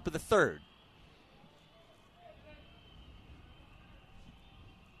the top of the third.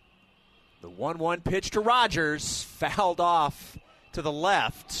 The 1-1 pitch to Rogers, fouled off to the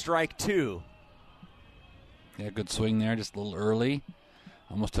left, strike two. Yeah, good swing there, just a little early.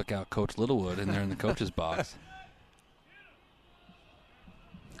 Almost took out Coach Littlewood in there in the coach's box.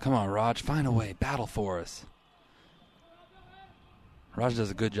 Come on, Raj, find a way, battle for us. Raj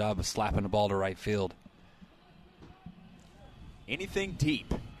does a good job of slapping the ball to right field. Anything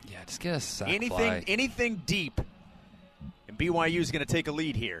deep. Yeah, just get a sac fly. Anything deep. And BYU is going to take a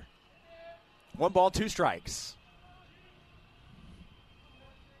lead here. 1 ball, 2 strikes.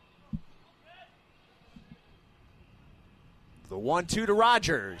 The 1-2 to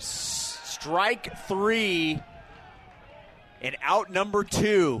Rogers. Strike 3. And out number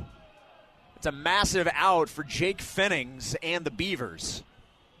 2. It's a massive out for Jake Fennings and the Beavers.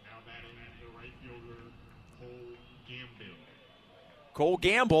 Now batting the right fielder, Cole Gamble. Cole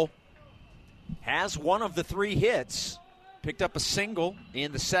Gamble has one of the 3 hits. Picked up a single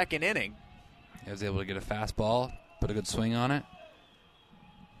in the second inning. He was able to get a fastball, put a good swing on it.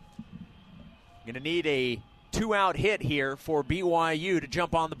 Going to need a 2-out hit here for BYU to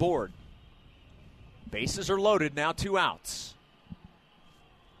jump on the board. Bases are loaded now, 2 outs.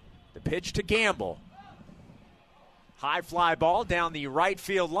 The pitch to Gamble. High fly ball down the right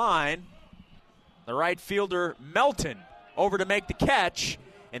field line. The right fielder, Melton, over to make the catch.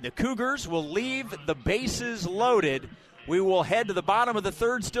 And the Cougars will leave the bases loaded. We will head to the bottom of the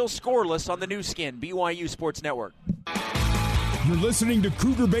third, still scoreless on the new skin, BYU Sports Network. You're listening to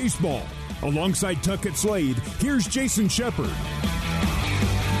Cougar Baseball. Alongside Tuckett Slade, here's Jason Shepard.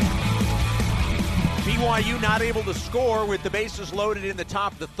 BYU not able to score with the bases loaded in the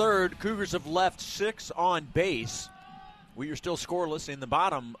top of the third. Cougars have left 6 on base. We are still scoreless in the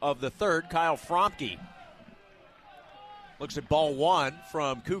bottom of the third. Kyle Fromke Looks at ball one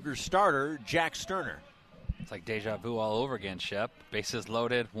from Cougars starter Jack Sterner. It's like deja vu all over again, Shep. Bases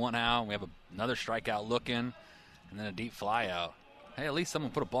loaded, 1 out. We have another strikeout looking, and then a deep fly out. Hey, at least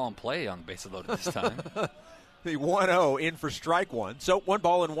someone put a ball in play on the bases loaded this time. The 1-0 in for strike one. So 1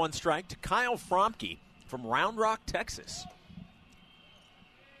 ball and 1 strike to Kyle Fromke from Round Rock, Texas.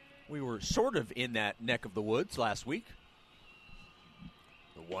 We were sort of in that neck of the woods last week.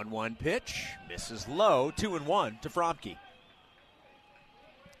 The 1-1 pitch misses low, 2-1 to Fromke.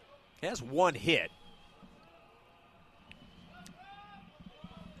 He has 1 hit.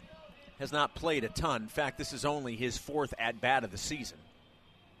 Has not played a ton. In fact, this is only his 4th at-bat of the season.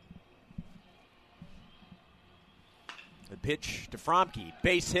 The pitch to Fromke.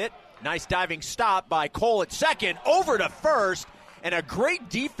 Base hit. Nice diving stop by Cole at second. Over to first. And a great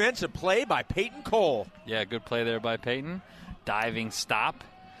defensive play by Peyton Cole. Yeah, good play there by Peyton. Diving stop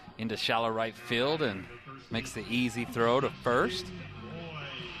into shallow right field and makes the easy throw to first.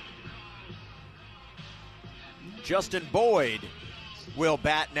 Justin Boyd will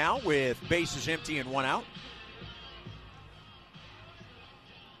bat now with bases empty and 1 out.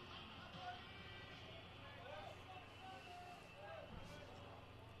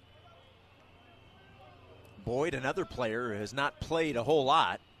 Boyd, another player who has not played a whole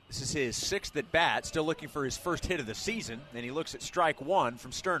lot. This is his 6th at bat, still looking for his first hit of the season, and he looks at strike 1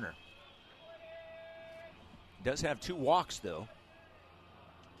 from Sterner. He does have 2 walks, though.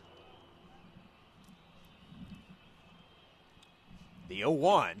 The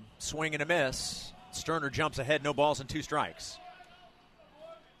 0-1, swing and a miss. Sterner jumps ahead, no balls and 2 strikes.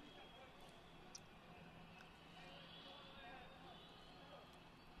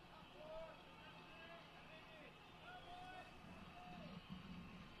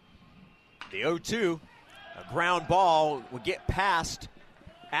 The 0-2, a ground ball will get past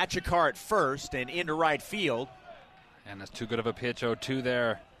Achikar at first and into right field. And that's too good of a pitch, 0-2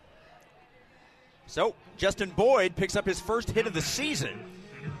 there. So Justin Boyd picks up his first hit of the season.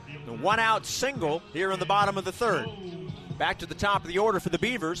 The 1-out single here in the bottom of the 3rd. Back to the top of the order for the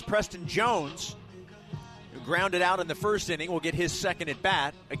Beavers, Preston Jones, who grounded out in the first inning, will get his 2nd at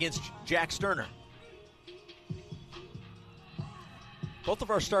bat against Jack Sterner. Both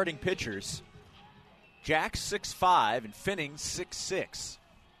of our starting pitchers, Jack 6'5" and Finning 6'6".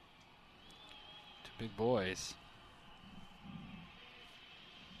 2 big boys.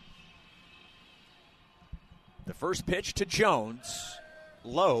 The first pitch to Jones,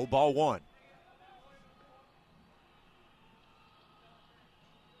 low, ball 1.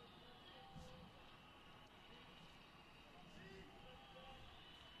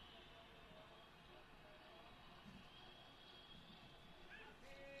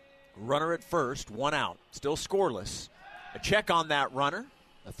 Runner at first, 1 out, still scoreless. A check on that runner,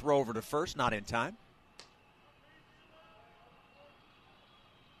 a throw over to first, not in time.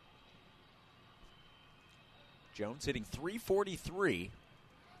 Jones hitting .343.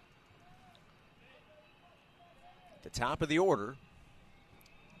 At the top of the order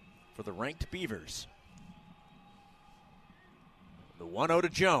for the ranked Beavers. The 1-0 to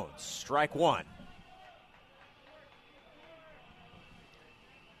Jones, strike 1.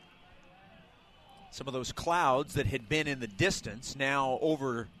 Some of those clouds that had been in the distance now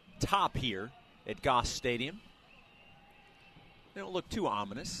over top here at Goss Stadium. They don't look too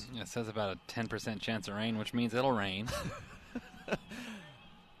ominous. Yeah, it says about a 10% chance of rain, which means it'll rain.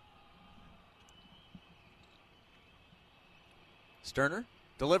 Sterner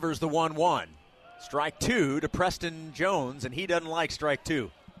delivers the 1-1. Strike 2 to Preston Jones, and he doesn't like strike 2.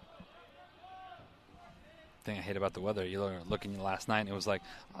 Thing I hate about the weather, you were looking last night, and it was like,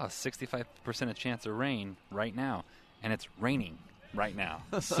 65% of chance of rain right now, and it's raining right now.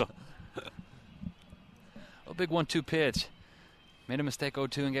 So, a big 1-2 pitch. Made a mistake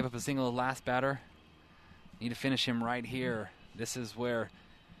 0-2 and gave up a single to the last batter. Need to finish him right here. This is where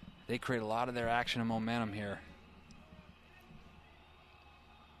they create a lot of their action and momentum here.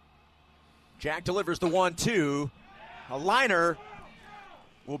 Jack delivers the 1-2. A liner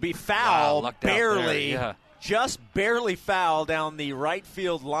will be foul, wow, barely. Yeah. Just barely foul down the right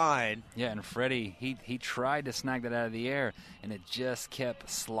field line. Yeah, and Freddie, he tried to snag that out of the air, and it just kept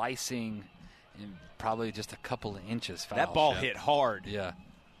slicing in probably just a couple of inches foul. That ball hit hard. Yeah.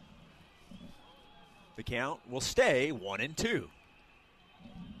 The count will stay 1-2.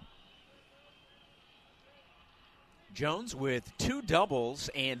 Jones with 2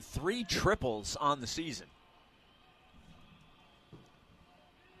 doubles and 3 triples on the season.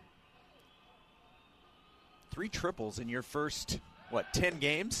 Three triples in your first, 10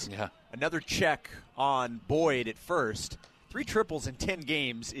 games? Yeah. Another check on Boyd at first. 3 triples in 10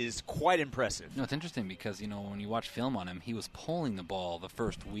 games is quite impressive. No, it's interesting because, when you watch film on him, he was pulling the ball the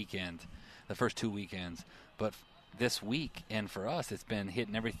first 2 weekends. But this week, and for us, it's been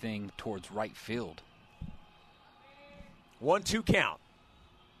hitting everything towards right field. 1-2 count.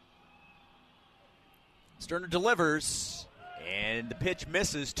 Sterner delivers, and the pitch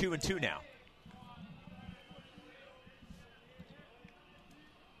misses. 2-2 now.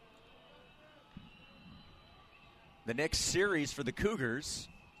 The next series for the Cougars,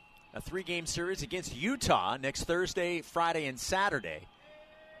 a 3-game series against Utah next Thursday, Friday, and Saturday.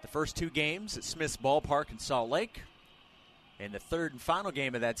 The first 2 games at Smith's Ballpark in Salt Lake. And the third and final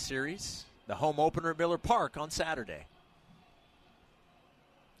game of that series, the home opener at Miller Park on Saturday.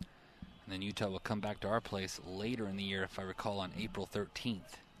 And then Utah will come back to our place later in the year, if I recall, on April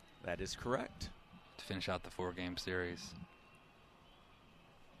 13th. That is correct. To finish out the 4-game series.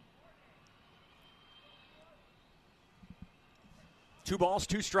 Two balls,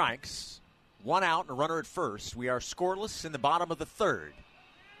 2 strikes, 1 out and a runner at first. We are scoreless in the bottom of the third.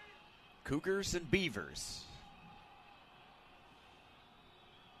 Cougars and Beavers.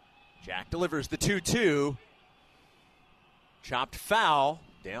 Jack delivers the 2-2. Chopped foul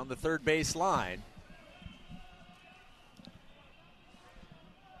down the third base line.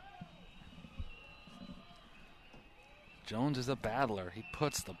 Jones is a battler. He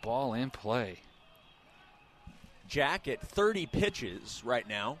puts the ball in play. Jack at 30 pitches right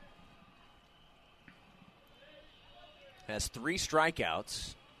now. Has 3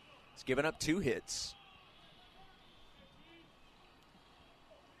 strikeouts. He's given up 2 hits.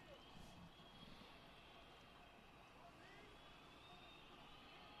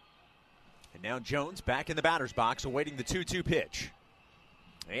 And now Jones back in the batter's box awaiting the 2-2 pitch.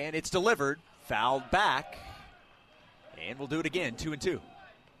 And it's delivered. Fouled back. And we'll do it again, 2-2.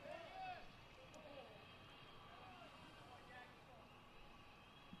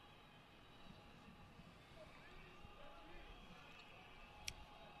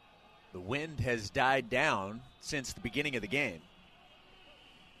 The wind has died down since the beginning of the game.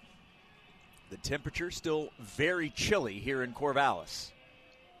 The temperature still very chilly here in Corvallis.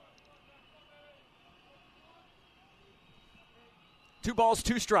 2 balls,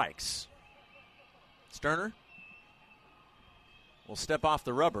 2 strikes. Sterner will step off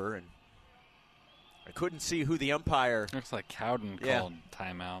the rubber, and I couldn't see who the umpire. Looks like Cowden called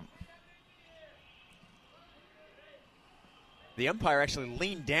timeout. The umpire actually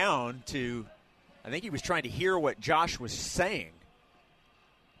leaned down to, I think he was trying to hear what Josh was saying.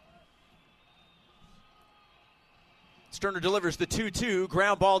 Sterner delivers the 2-2,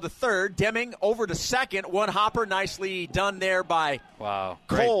 ground ball to third. Deming over to second, 1 hopper, nicely done there by Cole.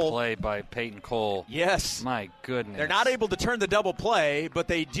 Great play by Peyton Cole. Yes. My goodness. They're not able to turn the double play, but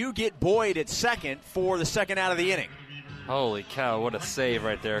they do get Boyd at second for the second out of the inning. Holy cow, what a save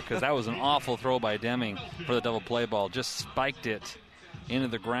right there, because that was an awful throw by Deming for the double play ball. Just spiked it into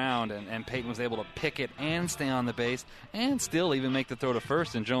the ground, and Peyton was able to pick it and stay on the base and still even make the throw to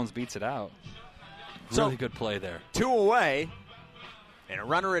first, and Jones beats it out. Really good play there. 2 away, and a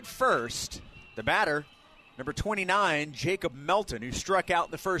runner at first. The batter, number 29, Jacob Melton, who struck out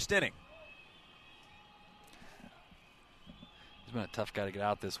in the first inning. He's been a tough guy to get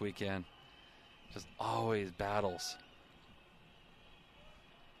out this weekend. Just always battles.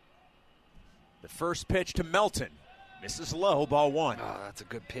 The first pitch to Melton. Misses low, ball 1. Oh, that's a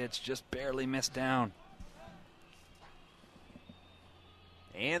good pitch. Just barely missed down.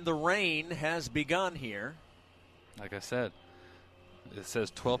 And the rain has begun here. Like I said, it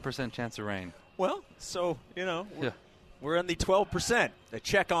says 12% chance of rain. Well, so, we're in the 12%. A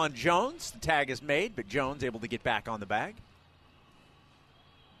check on Jones. The tag is made, but Jones able to get back on the bag.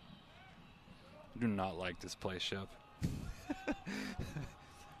 I do not like this place, Shep.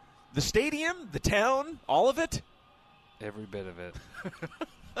 The stadium, the town, all of it? Every bit of it.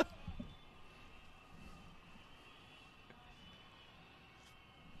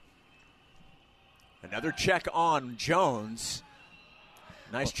 Another check on Jones.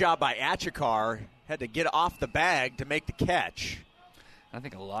 Nice job by Achikar. Had to get off the bag to make the catch. I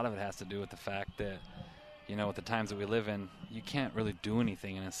think a lot of it has to do with the fact that, with the times that we live in, you can't really do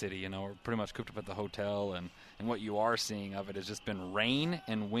anything in a city. We're pretty much cooped up at the hotel, and what you are seeing of it has just been rain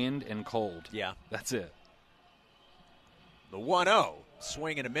and wind and cold. Yeah. That's it. The 1-0.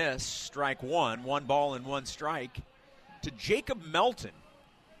 Swing and a miss. Strike 1. 1 ball and 1 strike to Jacob Melton.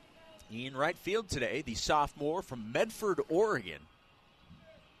 In right field today, the sophomore from Medford, Oregon.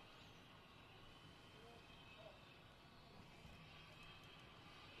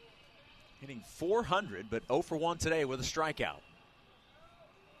 Hitting .400, but 0 for 1 today with a strikeout.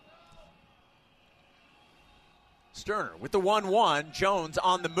 Sterner with the 1-1. Jones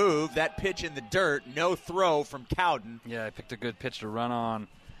on the move. That pitch in the dirt. No throw from Cowden. Yeah, he picked a good pitch to run on.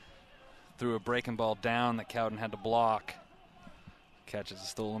 Threw a breaking ball down that Cowden had to block. Catches a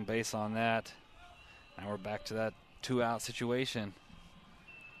stolen base on that. Now we're back to that 2-out situation.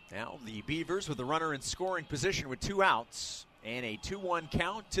 Now the Beavers with the runner in scoring position with 2 outs. And a 2-1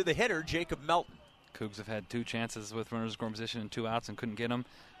 count to the hitter, Jacob Melton. Cougs have had 2 chances with runners in scoring position and 2 outs and couldn't get them.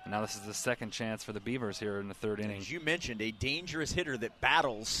 And now this is the second chance for the Beavers here in the 3rd inning. As you mentioned, a dangerous hitter that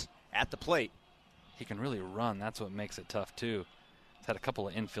battles at the plate. He can really run. That's what makes it tough, too. He's had a couple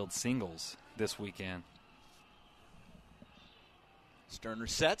of infield singles this weekend. Sterner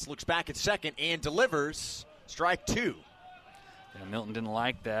sets, looks back at second, and delivers. Strike 2. Yeah, Milton didn't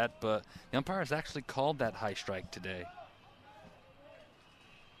like that, but the umpires actually called that high strike today.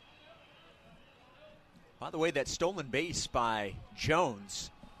 By the way, that stolen base by Jones,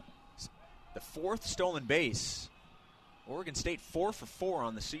 the 4th stolen base. Oregon State 4 for 4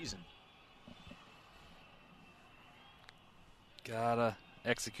 on the season. Gotta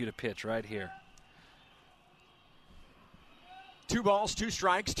execute a pitch right here. 2 balls, 2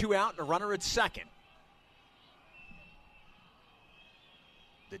 strikes, 2 out, and a runner at second.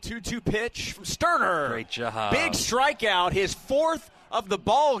 The 2-2 pitch from Sterner. Great job. Big strikeout, his 4th of the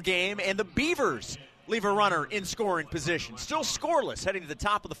ball game, and the Beavers leave a runner in scoring position. Still scoreless heading to the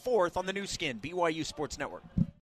top of the 4th on the new skin, BYU Sports Network.